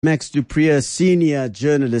Max du Preez, senior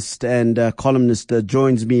journalist and columnist,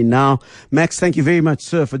 joins me now. Max, thank you very much,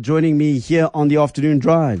 sir, for joining me here on the afternoon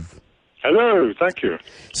drive. Hello, thank you.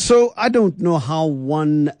 So I don't know how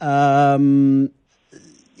one,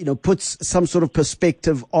 puts some sort of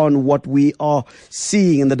perspective on what we are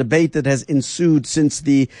seeing in the debate that has ensued since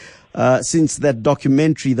that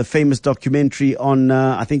documentary, the famous documentary on,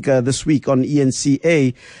 this week on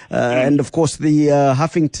ENCA, and of course the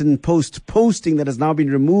Huffington Post posting that has now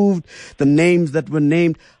been removed, the names that were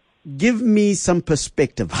named. Give me some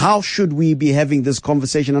perspective. How should we be having this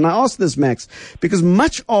conversation? And I ask this, Max, because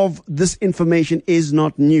much of this information is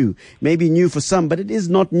not new. Maybe new for some, but it is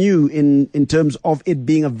not new in terms of it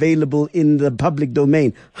being available in the public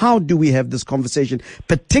domain. How do we have this conversation,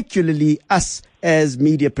 particularly us as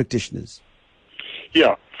media practitioners?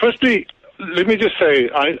 Yeah. Firstly, let me just say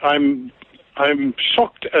I'm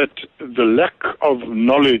shocked at the lack of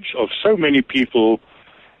knowledge of so many people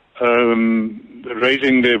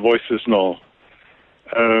raising their voices now.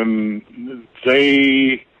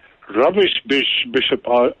 They rubbish Bishop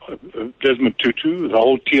Desmond Tutu, the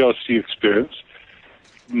whole TRC experience.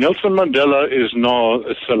 Nelson Mandela is now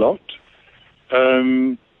a sellout.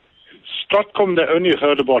 Stratcom they only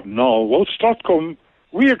heard about now. Well, Stratcom,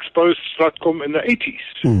 we exposed Stratcom in the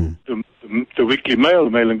 80s. The Weekly Mail,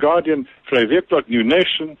 the Mail and Guardian, Vrye Weekblad, New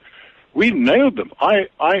Nation. We nailed them. I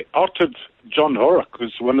outed John Horrock,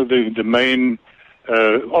 who's one of the main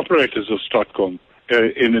operators of Stratcom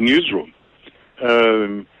in the newsroom,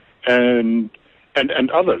 and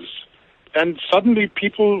others. And suddenly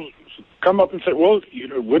people come up and say, well,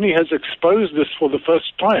 Winnie has exposed this for the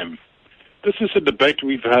first time. This is a debate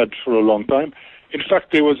we've had for a long time. In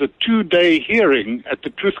fact, there was a 2-day hearing at the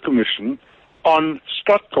Truth Commission on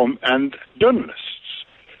Stratcom and journalists,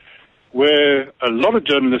 where a lot of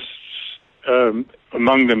journalists,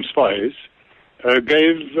 among them spies,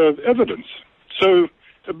 gave evidence. So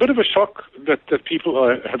a bit of a shock that people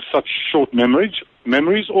have such short memories,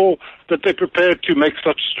 or that they're prepared to make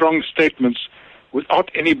such strong statements without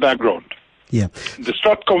any background. Yeah. The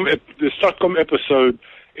Stratcom episode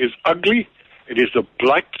is ugly. It is a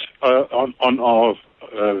blight on our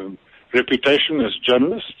reputation as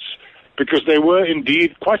journalists, because there were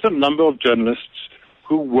indeed quite a number of journalists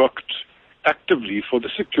who worked actively for the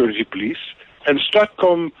security police, and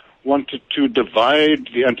Stratcom wanted to divide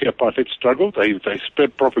the anti-apartheid struggle. They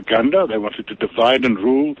spread propaganda. They wanted to divide and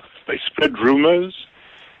rule. They spread rumors.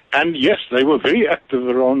 And yes, they were very active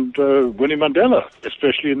around Winnie Mandela,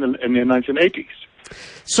 especially in the 1980s.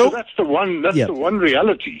 So that's the one. That's the one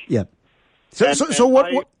reality. Yeah.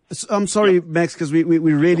 I'm sorry, Max, because we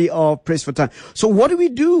really are pressed for time. So what do we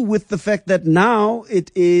do with the fact that now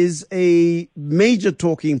it is a major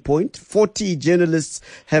talking point? 40 journalists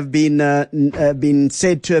have been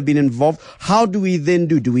said to have been involved. How do we then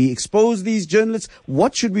do? Do we expose these journalists?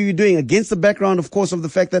 What should we be doing against the background, of course, of the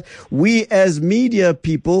fact that we as media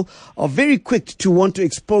people are very quick to want to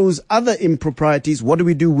expose other improprieties? What do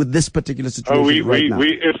we do with this particular situation right now?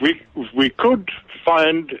 If we could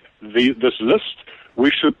find this list, we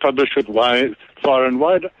should publish it far and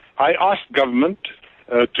wide. I asked government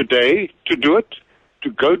today to do it,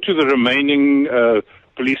 to go to the remaining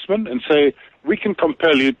policemen and say, we can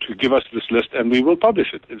compel you to give us this list and we will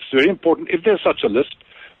publish it. It's very important, if there's such a list,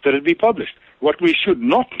 that it be published. What we should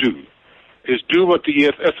not do is do what the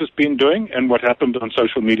EFF has been doing, and what happened on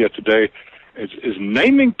social media today is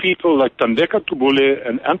naming people like Tandeka Tubule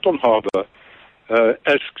and Anton Harbour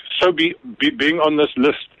as being on this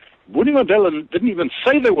list. Winnie Madikizela didn't even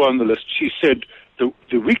say they were on the list. She said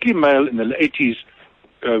the Weekly Mail in the 80s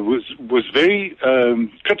was very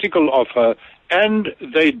critical of her, and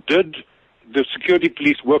the security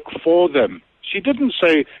police work for them. She didn't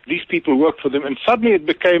say these people work for them, and suddenly it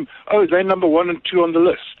became, they're number 1 and 2 on the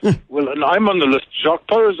list. Well, and I'm on the list. Jacques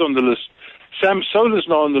Poe is on the list. Sam Soul is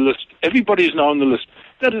now on the list. Everybody's now on the list.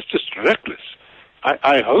 That is just reckless.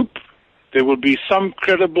 I hope there will be some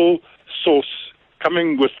credible source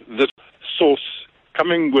coming with this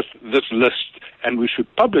list, and we should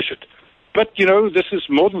publish it. But, this is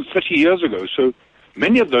more than 30 years ago, so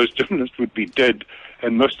many of those journalists would be dead,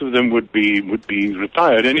 and most of them would be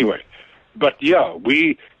retired anyway. But yeah,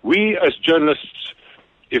 we as journalists,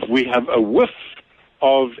 if we have a whiff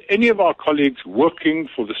of any of our colleagues working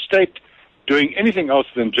for the state, doing anything else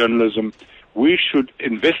than journalism, we should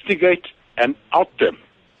investigate and out them.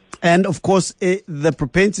 And, of course, the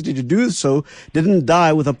propensity to do so didn't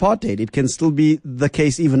die with apartheid. It can still be the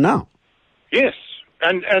case even now. Yes,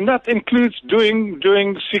 and that includes doing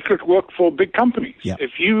secret work for big companies. Yeah.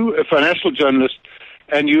 If you're a financial journalist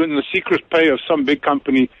and you're in the secret pay of some big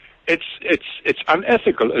company, it's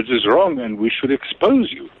unethical. It is wrong, and we should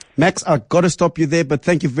expose you. Max, I've got to stop you there, but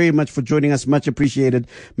thank you very much for joining us. Much appreciated.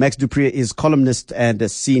 Max du Preez is columnist and a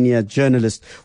senior journalist